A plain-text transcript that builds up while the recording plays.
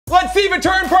Let's see if it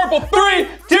turned purple. 3,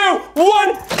 2,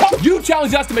 1. You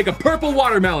challenged us to make a purple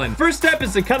watermelon. First step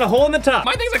is to cut a hole in the top.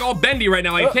 My thing's like all bendy right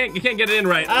now. Like you can't get it in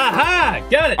right. Aha,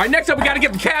 got it. All right, next up we gotta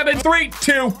get the cabbage. 3,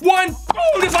 2, 1. Boom,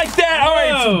 just like that. All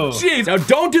right, jeez. Now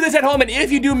don't do this at home, and if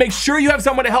you do, make sure you have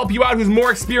someone to help you out who's more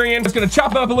experienced. Just gonna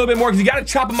chop them up a little bit more because you gotta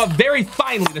chop them up very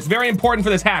finely. That's very important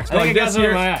for this hack. So like this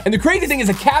here. And the crazy thing is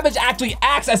the cabbage actually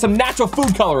acts as some natural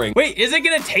food coloring. Wait, is it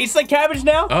gonna taste like cabbage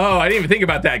now? Oh, I didn't even think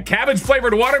about that. Cabbage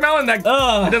flavored watermelon? That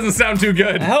doesn't sound too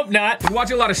good. I hope not. I'm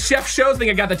watching a lot of chef shows. I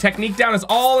think I got the technique down. It's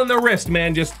all in the wrist,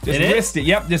 man. Just wrist it.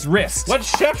 Yep, just wrist. What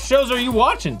chef shows are you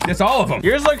watching? It's all of them.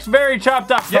 Yours looks very chopped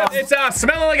up. Yep, it's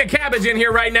smelling like a cabbage in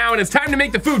here right now, and it's time to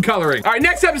make the food coloring. All right,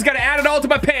 next up is gonna add it all to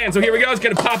my pan. So here we go. It's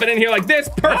gonna pop it in here like this.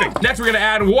 Perfect. Next, we're gonna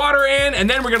add water in, and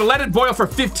then we're gonna let it boil for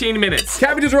 15 minutes.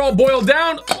 Cabbages are all boiled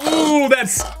down. Ooh, that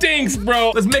stinks,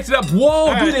 bro. Let's mix it up.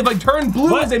 Whoa, dude, they've like turned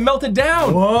blue as they melted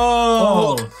down.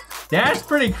 Whoa. That's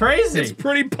pretty crazy. It's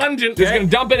pretty pungent. Just gonna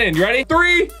dump it in. You ready?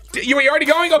 3. You already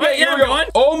going? Okay, yeah, we're going.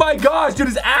 Oh my gosh, dude,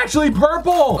 it's actually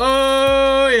purple.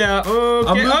 Oh yeah. Okay.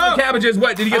 I'm losing the cabbages.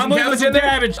 What? Did you get some cabbage in there?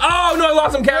 Cabbage. Oh no, I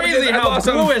lost some cabbages. Crazy how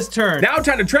blue is turned. Now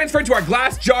time to transfer it to our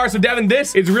glass jar. So Devin,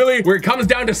 this is really where it comes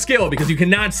down to skill because you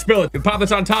cannot spill it. You pop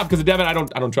this on top because Devin, I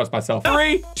don't trust myself.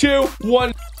 3, 2,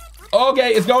 1. Okay,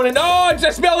 it's going in. Oh, I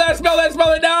just spilled it. Smell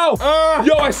it now.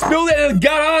 Yo, I spilled it and it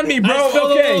got on me, bro. I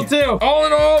spilled a little too. All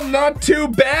in all, not too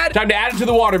bad. Time to add it to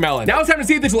the watermelon. Now it's time to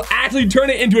see if this will actually turn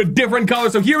it into a different color.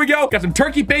 So here we go. Got some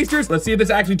turkey basters. Let's see if this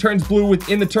actually turns blue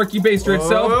within the turkey baster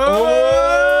itself.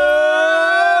 Oh!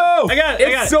 I got it.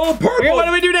 It's so purple. Okay, what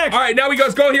do we do next? All right, now we go.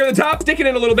 Let's go here on the top. Stick it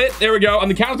in a little bit. There we go. On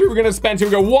the count of 3, we're gonna spin. So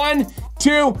we go 1,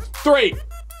 2, 3.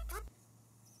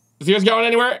 Is yours going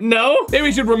anywhere? No. Maybe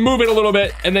we should remove it a little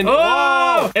bit and then.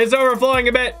 Oh, it's overflowing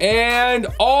a bit. And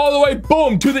all the way,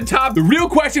 boom, to the top. The real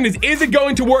question is it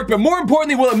going to work? But more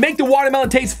importantly, will it make the watermelon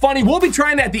taste funny? We'll be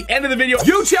trying that at the end of the video.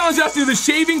 You challenged us to do the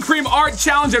shaving cream art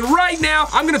challenge, and right now,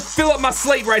 I'm gonna fill up my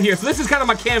slate right here. So this is kind of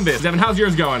my canvas. Devin, how's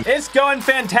yours going? It's going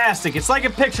fantastic. It's like a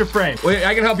picture frame. Wait,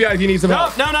 I can help you out if you need some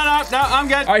help. No, I'm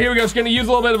good. All right, here we go. Just gonna use a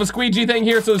little bit of a squeegee thing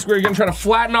here. So we're gonna try to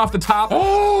flatten off the top.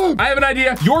 Oh, I have an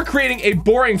idea. You're creating a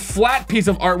boring flat piece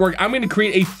of artwork. I'm gonna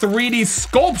create a 3D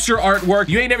sculpture artwork.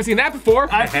 You ain't never seen that before.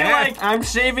 I feel like I'm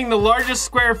shaving the largest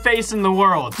square face in the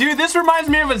world. Dude, this reminds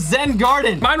me of a Zen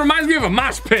garden. Mine reminds me of a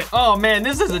mosh pit. Oh man,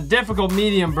 this is a difficult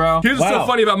medium, bro. Here's what's so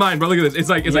funny about mine, bro. Look at this. It's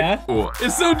like, oh,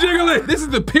 it's so jiggly. This is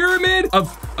the pyramid of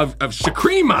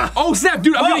Shakrima. Oh snap,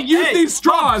 dude, I'm gonna use these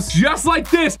straws just like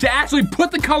this to actually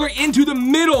put the color into the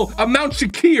middle of Mount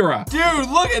Shakira. Dude,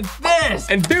 look at this.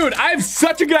 And dude, I have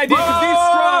such a good idea because these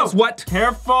straws, what?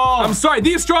 Careful. I'm sorry,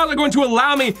 these straws are going to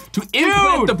allow me to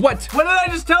implant the what? What did I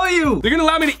just tell you? They're gonna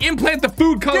allow me to implant the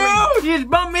food coloring. Dude, you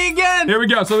just bumped me again. Here we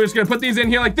go. So we're just gonna put these in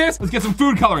here like this. Let's get some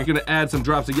food coloring. Gonna add some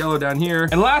drops of yellow down here.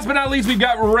 And last but not least, we've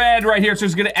got red right here. So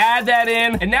just gonna add that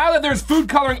in. And now that there's food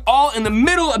coloring all in the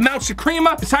middle of Mount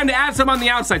Shakrima, it's time to add some on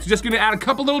the outside. So just gonna add a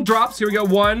couple little drops. Here we go.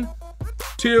 1,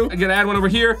 2. I'm gonna add one over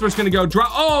here. So we're just gonna go drop.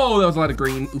 Oh, that was a lot of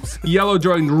green. Oops. Yellow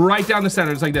going right down the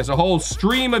center, just like this. A whole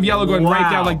stream of yellow going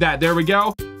right down like that. There we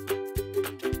go.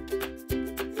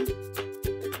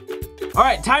 All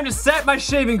right, time to set my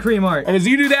shaving cream art. And as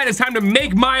you do that, it's time to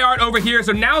make my art over here.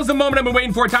 So now's the moment I've been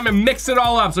waiting for. Time to mix it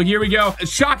all up. So here we go.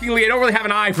 Shockingly, I don't really have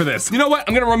an eye for this. You know what?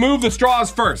 I'm gonna remove the straws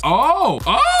first. Oh,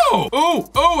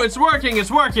 it's working,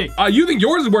 it's working. You think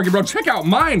yours is working, bro? Check out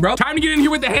mine, bro. Time to get in here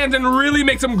with the hands and really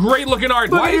make some great looking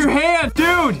art. Look at your hand,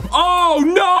 dude. Oh,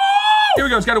 no. Here we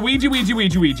go. It's got a Ouija.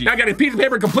 Now I got a piece of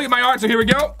paper to complete my art. So here we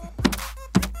go.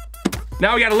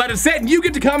 Now we gotta let it sit, and you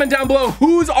get to comment down below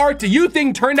whose art do you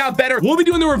think turned out better. We'll be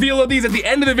doing the reveal of these at the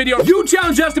end of the video. You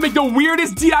challenged us to make the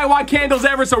weirdest DIY candles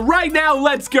ever, so right now,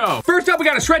 let's go. First up, we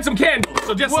gotta shred some candles.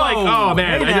 So just like, oh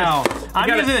man. I'm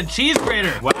using a cheese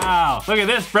grater. Wow, look at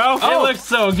this, bro. It looks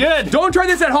so good. Don't try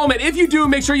this at home, and if you do,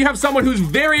 make sure you have someone who's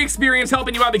very experienced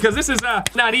helping you out because this is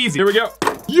not easy. Here we go.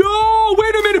 Yo,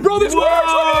 wait a minute, bro, this works. Look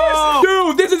at this.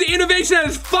 Dude, this is innovation at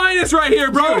its finest right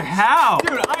here, bro. Dude, how?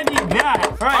 Dude, I need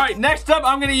that. All right, next up,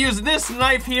 I'm gonna use this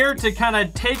knife here to kind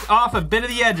of take off a bit of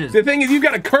the edges. The thing is, you've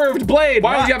got a curved blade.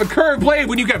 Why would you have a curved blade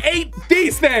when you can 8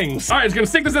 these things? All right, it's gonna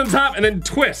stick this in the top and then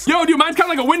twist. Yo, dude, mine's kind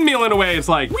of like a windmill in a way. It's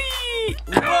like, whee!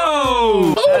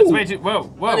 Whoa! That's way too,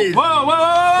 whoa.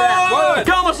 I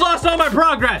almost lost all my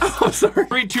progress. Oh, sorry.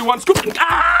 3, 2, 1, scoop.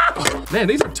 Ah! Man,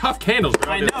 these are tough candles,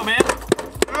 bro. I know, man.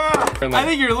 I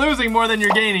think you're losing more than you're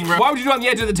gaining, bro. Why would you do it on the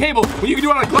edge of the table when you can do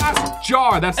it on a glass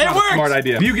jar? That's not a smart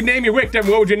idea. If you can name your wick, then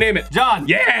what would you name it? John.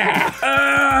 Yeah!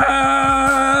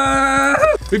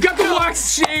 We've got the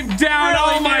wax shaved down.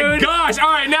 Really, oh my gosh.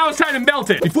 All right, now it's time to melt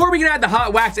it. Before we can add the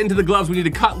hot wax into the gloves, we need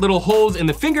to cut little holes in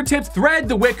the fingertips, thread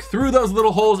the wick through those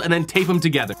little holes, and then tape them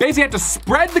together. Basically, you have to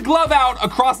spread the glove out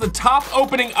across the top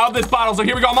opening of this bottle. So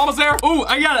here we go. I'm almost there. Ooh,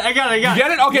 I got it. You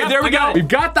get it? Okay, yep, there we go. We've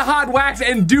got the hot wax,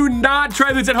 and do not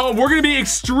try this at home. We're gonna be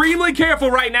extremely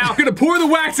careful right now. We're gonna pour the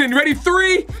wax in. Ready?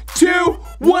 3, 2,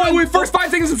 1. With first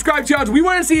 5 seconds subscribe challenge. We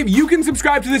want to see if you can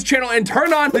subscribe to this channel and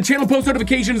turn on the channel post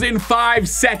notifications in 5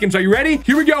 seconds. Are you ready?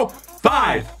 Here we go.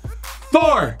 5,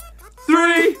 4,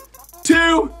 3,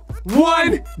 2,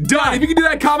 1. Done. If you can do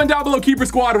that, comment down below Keeper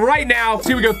Squad right now. So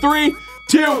here we go. 3,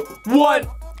 2, 1.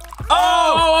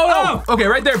 Oh. Okay,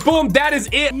 right there. Boom. That is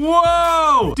it.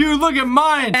 Whoa. Dude, look at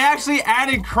mine. I actually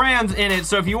added crayons in it,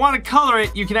 so if you want to color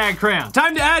it, you can add crayons.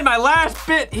 Time to add my last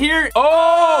bit here.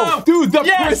 Oh, dude, the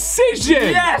precision.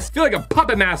 Yes. I feel like a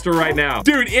puppet master right now.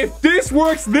 Dude, if this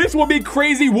works, this will be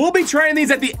crazy. We'll be trying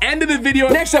these at the end of the video.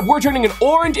 Next up, we're turning an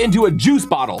orange into a juice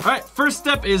bottle. All right, first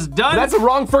step is done. That's the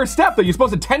wrong first step, though. You're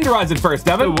supposed to tenderize it first,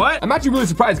 Devin. What? I'm actually really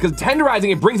surprised because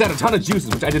tenderizing it brings out a ton of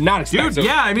juices, which I did not expect. Dude,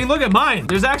 yeah, I mean, look at mine.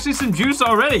 There's actually some juice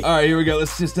already. All right, here we go.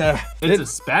 Let's just, It's a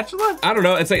spatula? I don't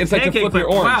know. It's like to flip your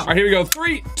orange. Wow. All right, here we go.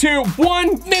 3, 2,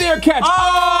 1. Mid-air catch.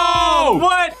 Oh!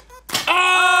 What?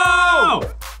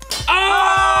 Oh!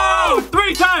 Oh!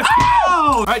 3 times.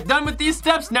 Oh! All right, done with these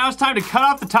steps. Now it's time to cut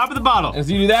off the top of the bottle. As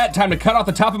you do that, time to cut off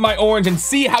the top of my orange and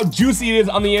see how juicy it is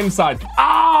on the inside.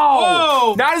 Oh!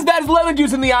 Whoa! Not as bad as lemon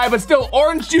juice in the eye, but still,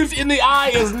 orange juice in the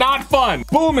eye is not fun.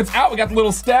 Boom, it's out. We got the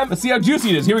little stem. Let's see how juicy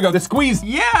it is. Here we go. The squeeze.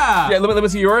 Yeah. Yeah, let me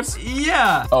see yours.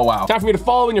 Yeah. Oh, wow. Time for me to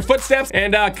follow in your footsteps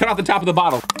and cut off the top of the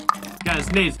bottle. Gotta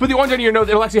sneeze. Put the orange under your nose.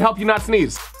 It'll actually help you not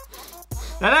sneeze.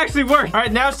 That actually worked. All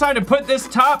right, now it's time to put this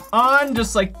top on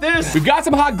just like this. We've got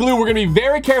some hot glue. We're gonna be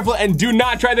very careful and do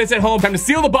not try this at home. Time to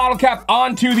seal the bottle cap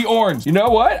onto the orange. You know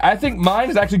what? I think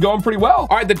mine is actually going pretty well.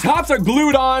 All right, the tops are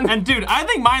glued on. And dude, I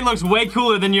think mine looks way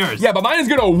cooler than yours. Yeah, but mine is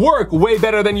gonna work way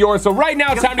better than yours. So right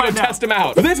now it's time to go test them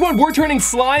out. For this one, we're turning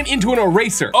slime into an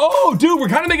eraser. Oh, dude, we're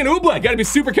kind of making oobleck. Gotta be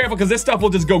super careful because this stuff will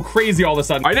just go crazy all of a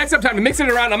sudden. All right, next up, time to mix it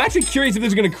around. I'm actually curious if this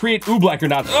is gonna create oobleck or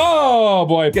not. Oh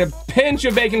boy, get a pinch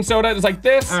of baking soda just like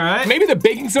this. All right. Maybe the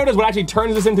baking soda is what actually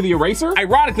turns this into the eraser.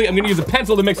 Ironically, I'm gonna use a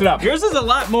pencil to mix it up. Yours is a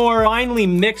lot more finely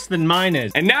mixed than mine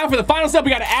is. And now for the final step,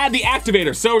 we gotta add the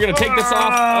activator. So we're gonna take this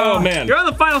off. Oh man. You're on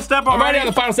the final step already. I'm already on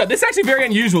the final step. This is actually very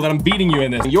unusual that I'm beating you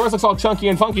in this. Yours looks all chunky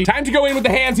and funky. Time to go in with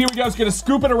the hands. Here we go. Just gonna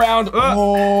scoop it around.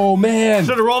 Oh man.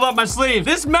 Should have rolled up my sleeve.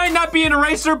 This might not be an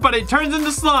eraser, but it turns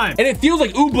into slime. And it feels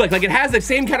like oobleck. Like it has the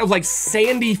same kind of like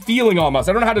sandy feeling almost.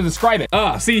 I don't know how to describe it.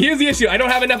 See, here's the issue. I don't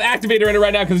have enough activator in it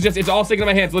right now because it's all sticking to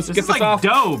my hands. Let's get this like off.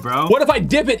 Dough, bro. What if I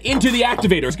dip it into the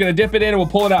activator? Just gonna dip it in and we'll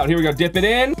pull it out. Here we go. Dip it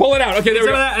in. Pull it out. Okay, there we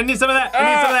go. I need some of that.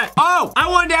 I need some of that. Oh, I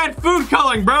wanted to add food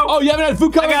coloring, bro. Oh, you haven't had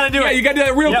food coloring? I gotta do it. Yeah, you gotta do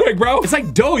that real quick, bro. It's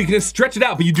like dough. You can just stretch it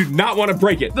out, but you do not want to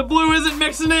break it. The blue isn't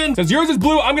mixing in. Since yours is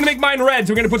blue, I'm gonna make mine red.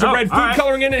 So we're gonna put some red food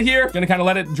coloring in it here. Gonna kind of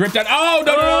let it drip down. Oh,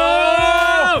 no, no,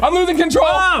 no. I'm losing control.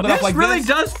 Oh, this like really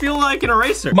does feel like an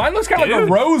eraser. Mine looks kind of like a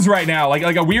rose right now.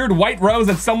 Like a weird white rose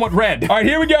that's somewhat red. All right,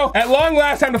 here we go. At long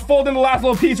last, time to fold in the last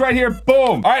little piece right here.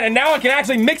 Boom. All right, and now I can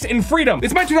actually mix in freedom.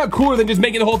 This might turn out cooler than just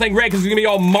making the whole thing red because it's gonna be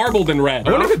all marbled and red.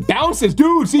 I wonder if it bounces.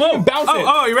 Dude, see if you can bounce it.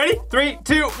 Oh, you ready? 3,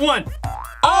 2, 1.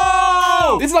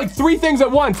 Oh! This is like 3 things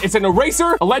at once. It's an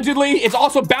eraser, allegedly. It's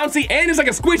also bouncy, and it's like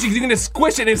a squishy because you can just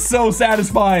squish it. It's so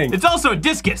satisfying. It's also a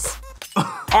discus.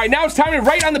 All right, now it's time to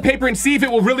write on the paper and see if it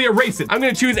will really erase it. I'm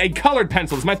gonna choose a colored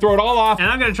pencil. This might throw it all off. And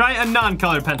I'm gonna try a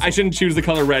non-colored pencil. I shouldn't choose the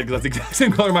color red because that's the exact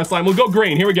same color my slime. We'll go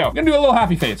green. Here we go. I'm gonna do a little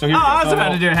happy face. So here we go. I was about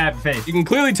to do a happy face. You can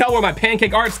clearly tell where my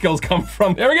pancake art skills come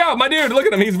from. There we go. My dude, look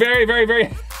at him. He's very, very, very...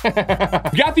 We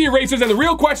got the erasers, and the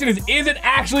real question is it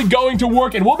actually going to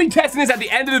work? And we'll be testing this at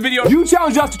the end of the video. You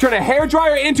challenged us to turn a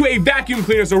hairdryer into a vacuum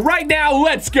cleaner. So right now,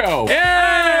 let's go.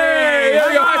 Hey! There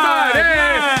we go. High five.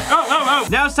 Hey! Oh.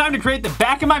 Now it's time to create the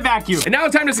back of my vacuum. And now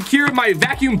it's time to secure my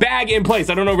vacuum bag in place.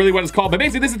 I don't know really what it's called, but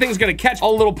basically this thing is gonna catch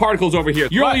all the little particles over here.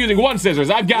 You're only using 1 scissors.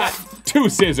 I've got 2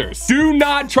 scissors. Do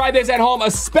not try this at home,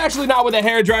 especially not with a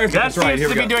hairdryer. That seems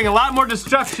to be doing a lot more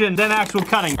destruction than actual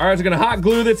cutting. All right, so we're gonna hot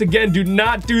glue this again. Do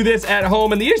not do this at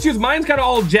home. And the issue is mine's kind of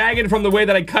all jagged from the way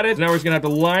that I cut it. So now we're just gonna have to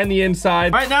line the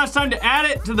inside. All right, now it's time to add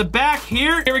it to the back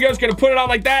here. Here we go, just gonna put it on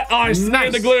like that. Oh, I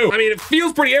snapped the glue. I mean, it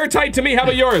feels pretty airtight to me. How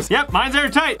about yours? Yep, mine's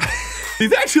airtight.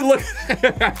 These actually look...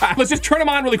 Let's just turn them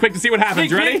on really quick to see what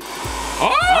happens. You ready? Oh!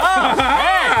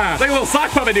 Hey! It's like a little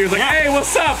sock puppet dude. It's like, hey,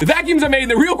 what's up? The vacuums are made.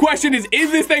 The real question is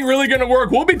this thing really gonna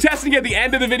work? We'll be testing it at the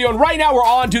end of the video, and right now we're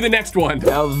on to the next one.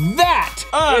 Now that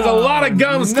is a lot of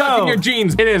gum stuck in your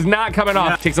jeans. It is not coming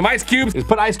off. Take some ice cubes, just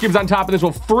put ice cubes on top of this.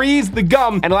 Will freeze the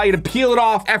gum and allow you to peel it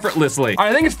off effortlessly. All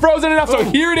right, I think it's frozen enough, so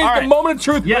here it is, the moment of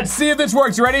truth. Let's see if this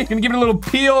works. You ready? Gonna give it a little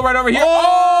peel right over here.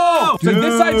 Oh! So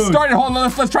this side started. Hold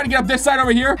on, let's try to get up this side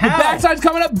over here. The back side's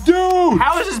coming up. Dude!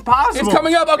 How is this possible? It's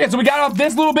coming up. Okay, so we got off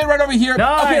this little bit right over here.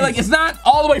 Nice. Okay, like it's not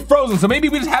all the way frozen, so maybe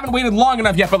we just haven't waited long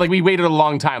enough yet, but like we waited a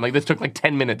long time. Like this took like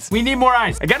 10 minutes. We need more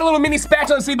ice. I got a little mini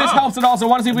spatula to see if this helps at all, so I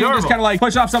want to see if we can just kind of like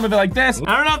push off some of it like this.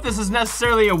 I don't know if this is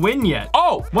necessarily a win yet.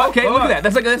 Oh, okay, look at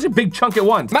that. That's a big chunk at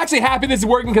once. I'm actually happy this is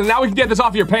working because now we can get this off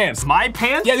of your pants. My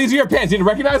pants? Yeah, these are your pants. You didn't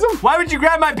recognize them? Why would you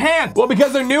grab my pants? Well,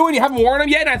 because they're new and you haven't worn them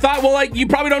yet, and I thought, well, like, you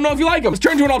probably don't know if you like them. Let's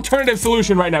turn to an alternative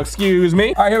solution right now. Excuse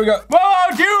me. All right, here we go.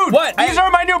 Whoa, dude! What? These are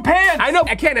my new pants! I know.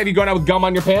 I can't have you going out with gum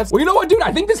on your pants. Well, you know what, dude?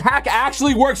 I think this hack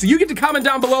actually works. So you get to comment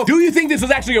down below. Do you think this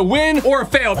was actually a win or a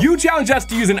fail? You challenge us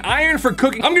to use an iron for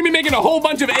cooking. I'm gonna be making a whole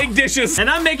bunch of egg dishes. And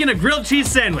I'm making a grilled cheese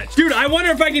sandwich. Dude, I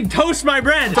wonder if I can toast my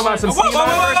bread. Whoa,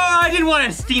 I didn't want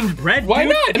a steamed bread, Why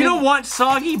dude. not? You don't want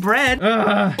soggy bread.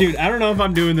 Dude, I don't know if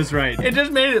I'm doing this right. It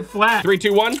just made it flat. 3,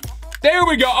 2, 1. There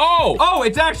we go. Oh,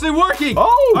 it's actually working.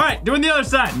 Oh. All right, doing the other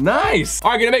side. Nice.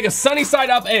 All right, gonna make a sunny side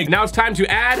up egg. Now it's time to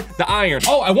add the iron.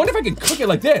 Oh, I wonder if I could cook it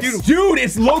like this. Dude,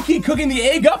 it's low-key cooking the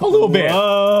egg up a little bit.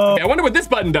 Okay, I wonder what this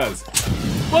button does.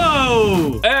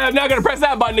 Whoa. I'm not gonna press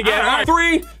that button again. All right,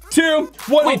 3, 2,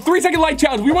 1. Wait, 3-second like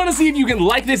challenge. We wanna see if you can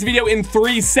like this video in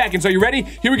 3 seconds. Are you ready?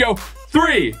 Here we go.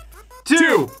 3,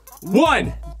 2,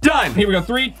 1. Done. Here we go.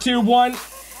 3, 2, 1.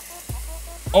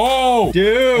 Oh,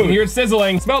 dude. Hear it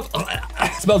sizzling. Smells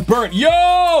burnt. Yo!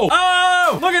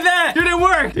 Oh, look at that. Dude, it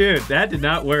worked. Dude, that did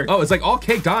not work. Oh, it's like all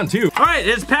caked on too. All right,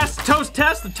 it's past the toast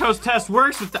test. The toast test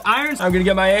works with the irons. I'm gonna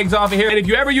get my eggs off of here. And if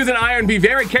you ever use an iron, be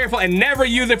very careful and never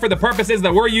use it for the purposes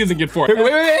that we're using it for. Wait.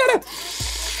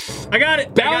 I got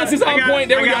it. Balance is on point.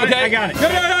 There we go, okay? I got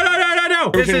it. No.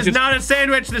 This is not a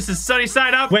sandwich. This is sunny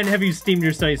side up. When have you steamed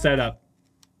your sunny side up?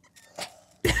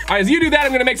 All right, as you do that,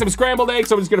 I'm gonna make some scrambled eggs,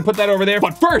 so I'm just gonna put that over there.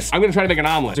 But first, I'm gonna try to make an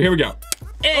omelet. So here we go.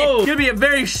 Oh, it's gonna be a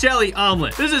very shelly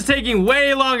omelet. This is taking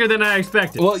way longer than I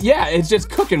expected. Well, yeah, it's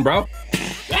just cooking, bro.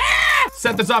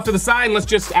 Set this off to the side, and let's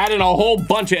just add in a whole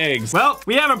bunch of eggs. Well,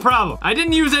 we have a problem. I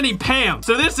didn't use any Pam,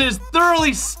 so this is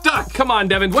thoroughly stuck. Come on,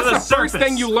 Devin. What's the first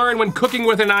thing you learn when cooking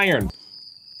with an iron?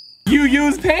 You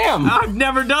use Pam. I've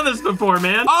never done this before,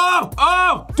 man.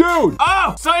 Oh, dude.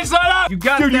 Oh, sunny side up. You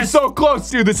got Dude, you're so close,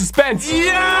 dude. The suspense.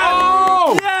 Yeah.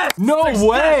 Oh, yes. No way.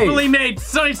 Successfully made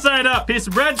sunny side up. Piece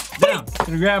of bread. Down.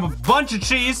 Gonna grab a bunch of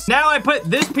cheese. Now I put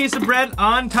this piece of bread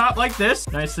on top like this.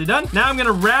 Nicely done. Now I'm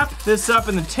gonna wrap this up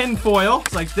in the tin foil.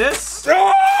 It's like this.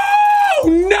 Oh,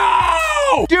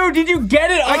 no. Dude, did you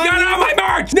get it? I got it on my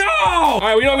mark. No. All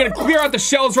right, we know I'm gonna clear out the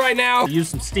shells right now. Use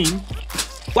some steam.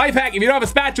 Life hack, if you don't have a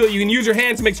spatula, you can use your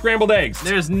hands to make scrambled eggs.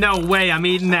 There's no way I'm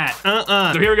eating that.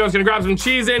 So here we go, I'm just gonna grab some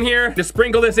cheese in here, just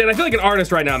sprinkle this in. I feel like an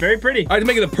artist right now. Very pretty. All right, to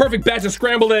make it the perfect batch of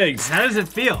scrambled eggs. How does it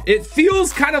feel? It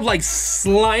feels kind of like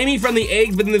slimy from the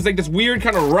eggs, but then there's like this weird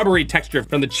kind of rubbery texture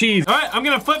from the cheese. All right, I'm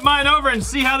gonna flip mine over and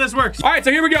see how this works. All right,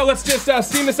 so here we go. Let's just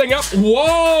steam this thing up.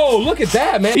 Whoa, look at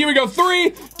that, man. Here we go,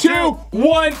 3, 2,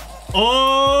 1.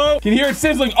 Oh. Can you hear it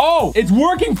sizzling? Oh, it's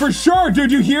working for sure, dude.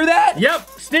 You hear that? Yep,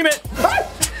 steam it.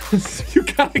 You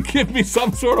gotta give me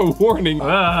some sort of warning.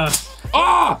 I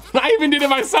even did it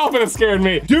myself and it scared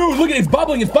me. Dude, look at it, it's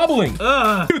bubbling, it's bubbling.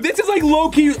 Dude, this is like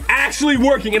low-key actually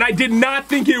working and I did not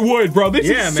think it would, bro. This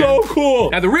is so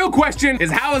cool. Now the real question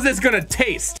is how is this gonna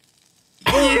taste?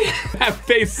 That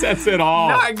face says it all.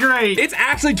 Not great. It's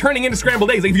actually turning into scrambled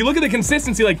eggs. Like if you look at the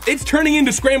consistency, like it's turning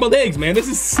into scrambled eggs, man. This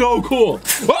is so cool.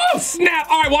 Oh, snap.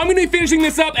 All right, well, I'm gonna be finishing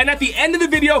this up and at the end of the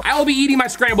video, I will be eating my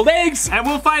scrambled eggs. And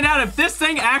we'll find out if this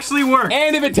thing actually works.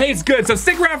 And if it tastes good. So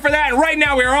stick around for that. And right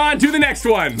now we're on to the next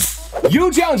one.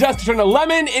 You challenge us to turn a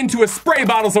lemon into a spray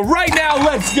bottle, so right now,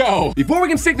 let's go. Before we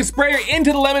can stick the sprayer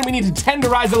into the lemon, we need to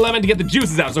tenderize the lemon to get the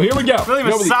juices out. So here we go. Really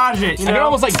massage it. I can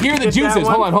almost like hear the juices.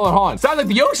 Hold on. Sounds like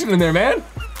the ocean in there, man.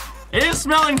 It is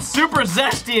smelling super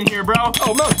zesty in here, bro.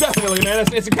 Oh, most definitely, man.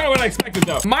 It's kind of what I expected,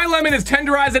 though. My lemon is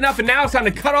tenderized enough, and now it's time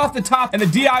to cut off the top, and the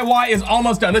DIY is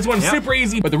almost done. This one's super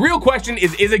easy, but the real question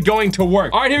is it going to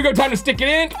work? All right, here we go. Time to stick it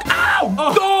in. Ow!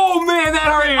 Oh, man,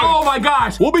 that hurt. Oh, my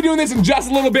gosh. We'll be doing this in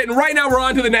just a little bit, and right now we're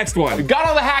on to the next one. We got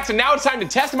all the hacks, and now it's time to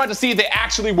test them out to see if they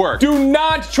actually work. Do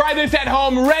not try this at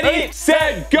home. Ready,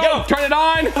 set, go. Turn it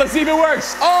on. Let's see if it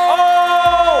works.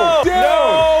 Oh! Dude.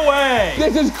 No way.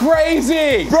 This is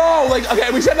crazy. Bro. No, like,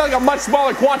 okay, we said like a much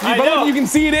smaller quantity, but look, you can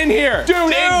see it in here.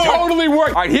 Dude, it totally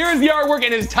worked. All right, here's the artwork,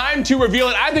 and it's time to reveal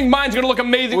it. I think mine's gonna look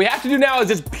amazing. What we have to do now is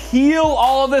just peel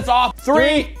all of this off.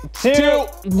 3, 2,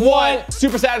 1.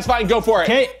 Super satisfying, go for it.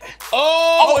 Okay.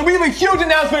 Oh, and we have a huge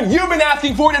announcement. You've been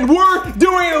asking for it, and we're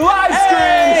doing live streams.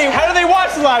 Hey, how do they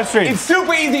watch the live stream? It's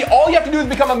super easy. All you have to do is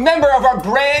become a member of our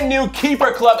brand new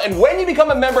Keeper Club, and when you become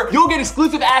a member, you'll get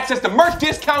exclusive access to merch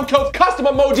discount codes, custom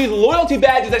emojis, loyalty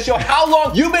badges that show how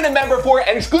long you've been a member for,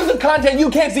 and exclusive content you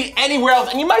can't see anywhere else.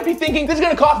 And you might be thinking this is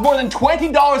gonna cost more than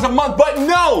 $20 a month, but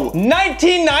no!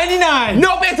 $19.99.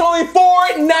 Nope, it's only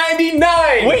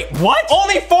 $4.99. Wait, what?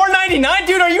 Only $4.99,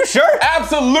 dude? Are you sure?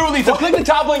 Absolutely. So click the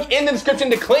top link in the description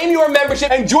to claim your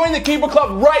membership and join the Keeper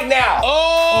Club right now.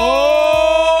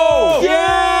 Oh!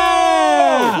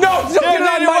 Yeah! No, don't get it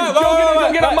on mine.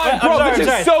 Don't get it on mine, bro. This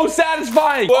is so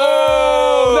satisfying.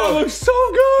 Whoa! That looks so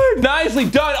good. Nicely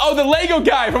done. Oh, the Lego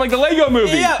guy from like the Lego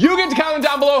movie. Yeah. You get to comment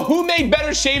down below who made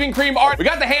better shaving cream art. We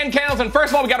got the hand candles, and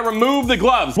first of all, we got to remove the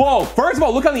gloves. Whoa! First of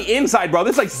all, look on the inside, bro.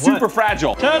 This is like super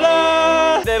fragile.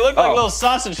 Ta-da! They look like little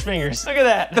sausage fingers. Look at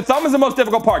that. The thumb is the most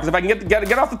difficult part, because if I can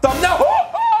get off the thumb, no.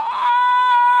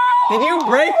 Did you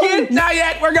break it? Not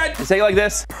yet, we're good. Say it like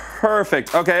this.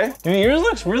 Perfect, okay. Dude, yours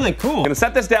looks really cool. I'm gonna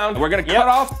set this down. We're gonna cut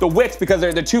off the wicks because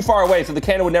they're too far away, so the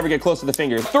candle would never get close to the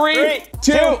fingers. 3,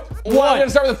 2, 1. I'm gonna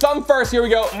start with the thumb first. Here we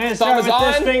go. I'm gonna start with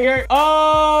this finger.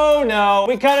 Oh no,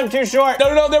 we cut him too short.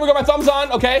 No, there we go. My thumb's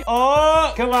on. Okay.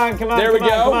 Oh, come on. There we go.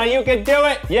 Come on, you can do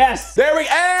it. Yes. There we go.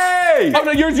 Hey! Oh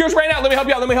no, yours ran out. Let me help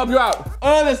you out.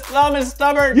 Oh, this thumb is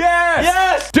stubborn.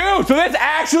 Yes. Dude, so this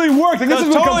actually worked. Like, this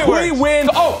is totally a complete win.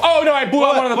 Oh no, I blew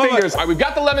out one of the fingers. All right, we've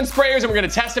got the lemon sprayers, and we're gonna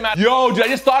test them out. Yo, dude, I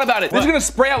just thought about it. This is gonna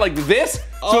spray out like this,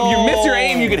 so if you miss your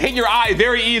aim, you can hit your eye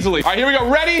very easily. All right, here we go.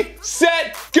 Ready,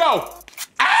 set, go.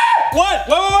 Ah! What?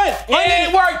 Wait.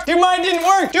 It worked. Dude, mine didn't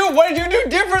work. Dude, what did you do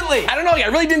differently? I don't know. I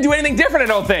really didn't do anything different, I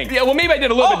don't think. Yeah, well, maybe I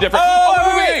did a little bit different.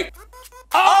 Wait.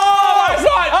 Oh, I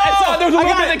saw it. There was a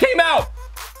little bit that came out.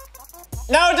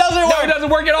 No, it doesn't work. No, it doesn't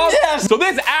work at all? Yes. So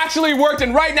this actually worked,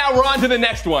 and right now we're on to the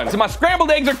next one. So my scrambled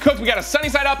eggs are cooked. We got a sunny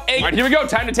side up egg. All right, here we go.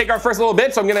 Time to take our first little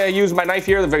bit. So I'm gonna use my knife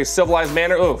here in a very civilized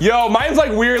manner. Ooh. Yo, mine's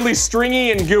like weirdly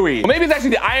stringy and gooey. Well, maybe it's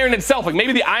actually the iron itself. Like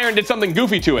maybe the iron did something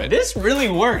goofy to it. This really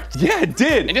worked. Yeah, it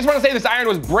did. I just want to say this iron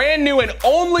was brand new and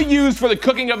only used for the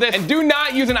cooking of this. And do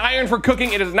not use an iron for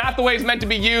cooking. It is not the way it's meant to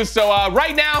be used. So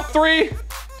right now, 3,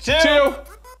 2,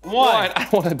 1. I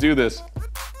don't want to do this.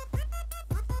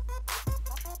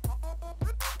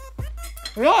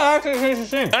 No, it actually tastes the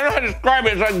same. I don't know how to describe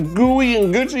it. It's like gooey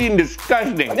and gooey and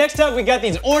disgusting. Next up, we got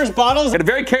these orange bottles. Gotta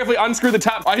very carefully unscrew the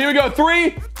top. All right, here we go.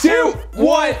 3, 2,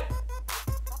 1.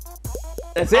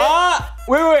 That's it.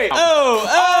 Wait.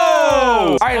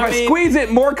 Oh. All right, if I squeeze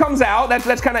it, more comes out.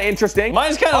 That's kind of interesting.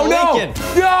 Mine's kind of leaking.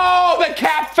 No, the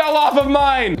cap fell off of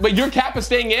mine. But your cap is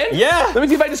staying in? Yeah. Let me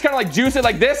see if I just kind of like juice it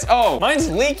like this. Oh. Mine's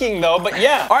leaking though, but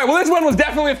yeah. All right, well, this one was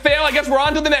definitely a fail. I guess we're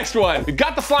on to the next one. We've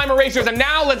got the slime erasers, and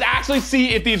now let's actually see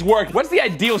if these work. What's the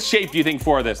ideal shape, do you think,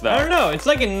 for this, though? I don't know. It's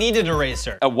like a kneaded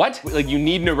eraser. A what? Like you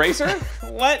need an eraser?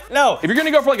 What? No. If you're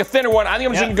gonna go for like a thinner one, I think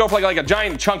I'm just gonna go for like a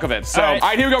giant chunk of it. So, all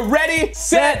right, here we go. Ready,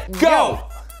 set, go.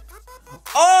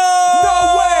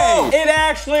 Oh! No way! It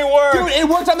actually worked. Dude, it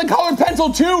works on the colored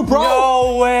pencil too, bro.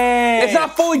 No way. It's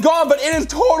not fully gone, but it is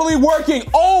totally working.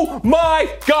 Oh my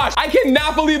gosh. I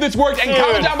cannot believe this worked. And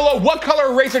comment down below what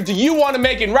color eraser do you want to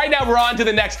make. And right now we're on to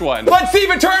the next one. Let's see if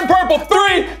it turned purple.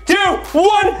 3, 2, 1.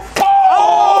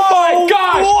 Oh my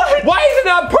gosh. What? Why is it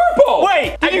not purple?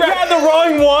 Wait, did you grab the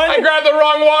wrong one? I grabbed the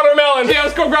wrong watermelon. Yeah,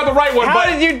 let's go grab the right one. How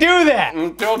did you do that?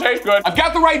 It'll taste good. I've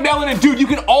got the right melon, and dude, you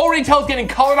can already tell it's getting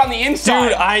colored on the inside.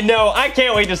 Dude, I know. I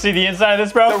can't wait to see the inside of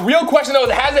this, bro. The real question, though,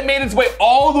 is has it made its way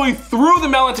all the way through the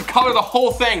melon to color the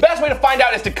whole thing? Best way to find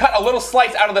out is to cut a little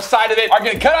slice out of the side of it. I'm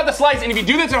gonna cut out the slice, and if you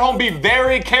do this at home, be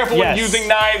very careful when using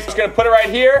knives. Just gonna put it right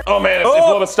here. Oh man, it's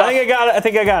full of stuff. I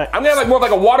think I got it. I'm gonna have like more of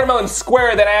like a watermelon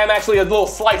square than I am actually a little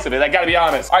slice of it. I gotta be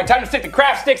honest. All right, time to stick the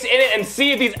craft sticks in it and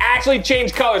see if these actually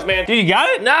change colors, man. Dude, you got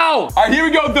it? No. All right, here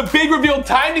we go. The big reveal.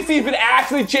 Time to see if it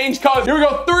actually changed colors. Here we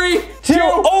go. 3, 2.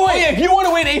 Oh, yeah. If you want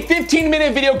to win a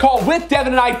 15-minute video call with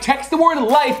Devin and I, text the word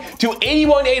LIFE to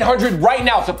 81800 right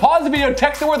now. So pause the video,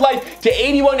 text the word LIFE to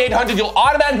 81800. You'll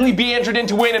automatically be entered in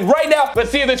to win. And right now, let's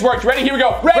see if this works. Ready? Here we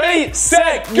go. Ready,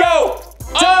 set, go.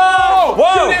 Oh,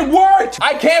 whoa. Dude, it worked.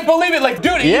 I can't believe it. Like,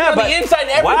 dude, even on the inside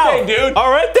and everything, dude. All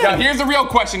right, then. Now, here's the real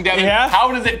question, Devin. Yeah? How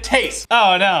does it taste?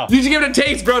 Oh, no. You should give it a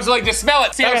taste, bro. So, like, just smell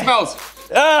it. See how it smells.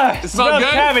 It smells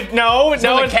good? Cabbage. No, it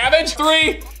smells like cabbage.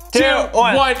 3, 2,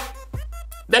 1.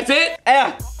 That's it?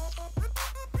 Yeah.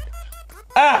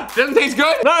 Doesn't taste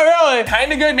good? Not really.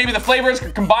 Kinda good. Maybe the flavors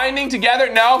combining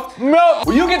together. No? No.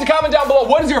 Well, you get to comment down below.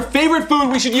 What is your favorite food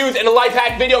we should use in a life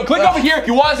hack video? Click over here if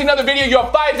you want to see another video. You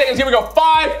have 5 seconds. Here we go.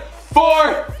 5,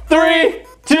 4, 3,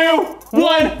 2,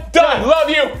 1. Done. Love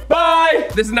you. Bye.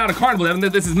 This is not a carnival, Devin.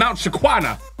 This is Mount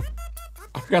Shaquana.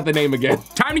 I forgot the name again.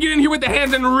 Time to get in here with the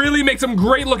hands and really make some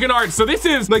great looking art. So this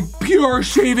is like pure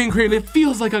shaving cream. It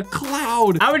feels like a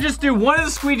cloud. I would just do one of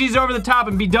the squeegees over the top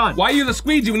and be done. Why use a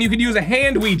squeegee when you could use a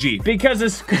hand Ouija? Because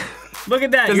it's, look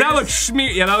at that. Does that look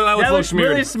smeared? Yeah, that looks a little smeared.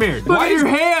 Really smeared. Look at your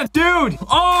hand, dude.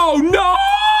 Oh no!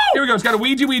 Here we go, it's got a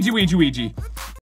Ouija.